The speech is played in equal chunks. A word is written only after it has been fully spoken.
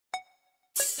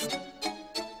Hello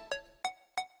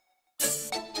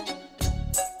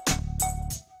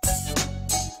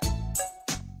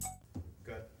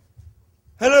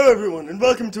everyone, and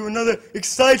welcome to another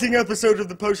exciting episode of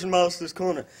the Potion Master's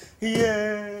Corner.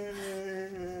 Yay!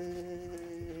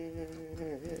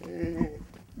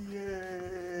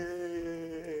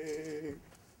 Yay!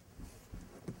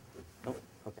 Oh,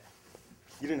 okay.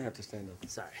 You didn't have to stand up.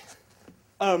 Sorry.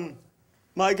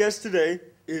 My guest today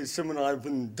is someone I've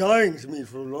been dying to meet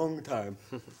for a long time.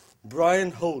 Brian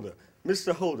Holden.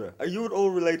 Mr. Holden, are you at all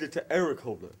related to Eric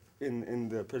Holden in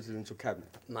the presidential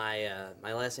cabinet? My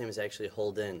last name is actually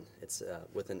Holden. It's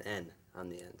with an N on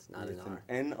the end, not an R. With an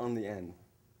N on the end.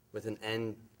 With an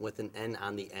N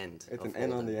on the end. With an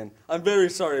N on the end. I'm very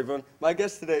sorry, everyone. My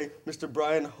guest today, Mr.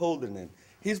 Brian Holden.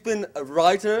 He's been a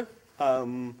writer,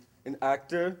 an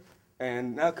actor,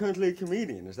 and now currently a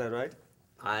comedian. Is that right?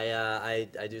 I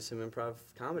do some improv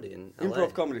comedy in LA.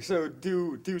 Improv comedy. So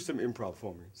do some improv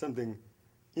for me. Something,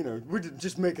 you know,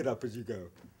 just make it up as you go.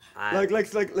 Like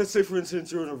let's say for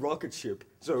instance you're in a rocket ship.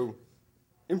 So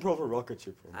improv a rocket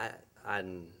ship for me. I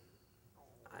don't.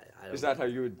 Is that how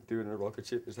you would do it in a rocket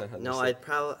ship? Is that how? No, I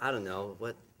don't know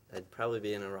what. I'd probably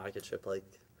be in a rocket ship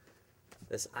like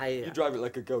this. You drive it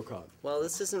like a go-kart. Well,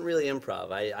 this isn't really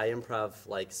improv. I improv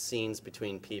like scenes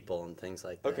between people and things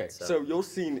like that. Okay, so your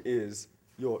scene is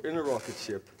you're in a rocket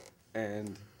ship,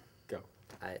 and go.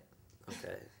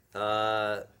 Okay.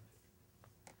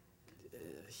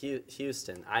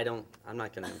 Houston. I'm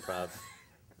not gonna improv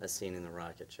a scene in a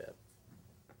rocket ship.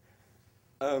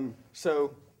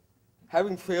 So,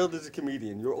 having failed as a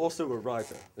comedian, you're also a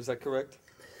writer. Is that correct?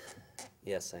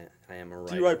 Yes, I am a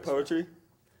writer. Do you write poetry?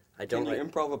 I don't. Can you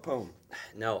improv a poem?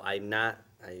 No, I'm not.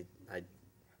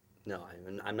 No,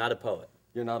 I'm not a poet.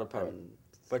 You're not a poet,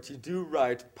 but you do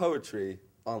write poetry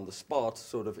on the spot,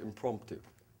 sort of impromptu.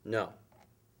 No.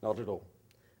 Not at all.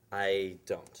 I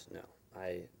don't. No.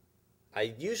 I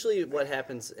usually what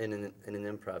happens in an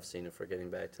improv scene, if we're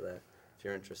getting back to that, if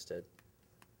you're interested.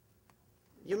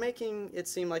 You're making it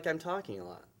seem like I'm talking a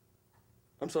lot.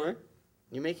 I'm sorry?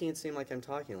 You're making it seem like I'm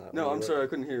talking a lot. No, I'm sorry, I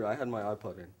couldn't hear you. I had my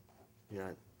iPod in. You're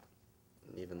not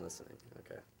even listening.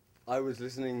 Okay. I was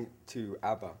listening to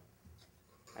ABBA.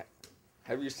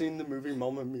 Have you seen the movie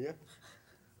Mamma Mia?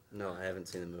 No, I haven't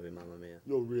seen the movie Mamma Mia.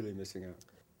 You're really missing out.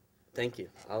 Thank you.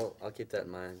 I'll keep that in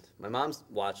mind. My mom's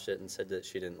watched it and said that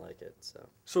she didn't like it.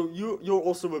 So you're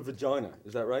also a vagina,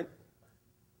 is that right?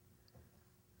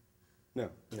 No.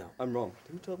 No. I'm wrong.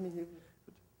 Who told me you?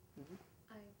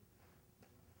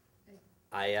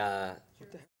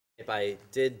 If I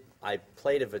did, I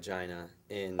played a vagina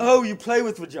in. Oh, you play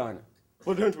with vagina.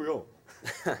 Well, don't we all?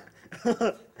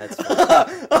 That's funny.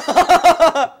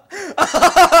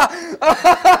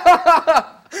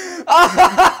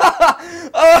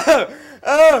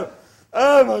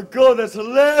 Oh my God, that's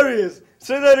hilarious.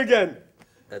 Say that again.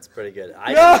 That's pretty good.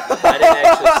 I didn't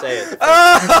actually say it.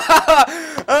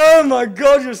 Oh my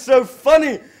God, you're so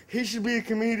funny. He should be a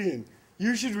comedian.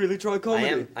 You should really try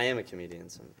comedy. I am a comedian.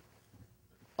 So.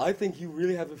 I think you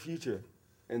really have a future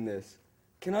in this.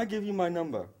 Can I give you my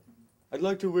number? I'd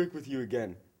like to work with you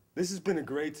again. This has been a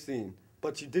great scene,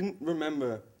 but you didn't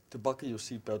remember to buckle your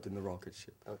seatbelt in the rocket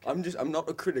ship. Okay. I'm not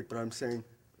a critic, but I'm saying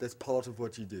that's part of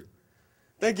what you do.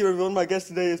 Thank you, everyone. My guest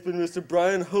today has been Mr.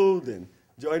 Brian Holden.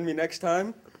 Join me next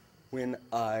time when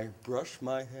I brush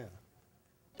my hair.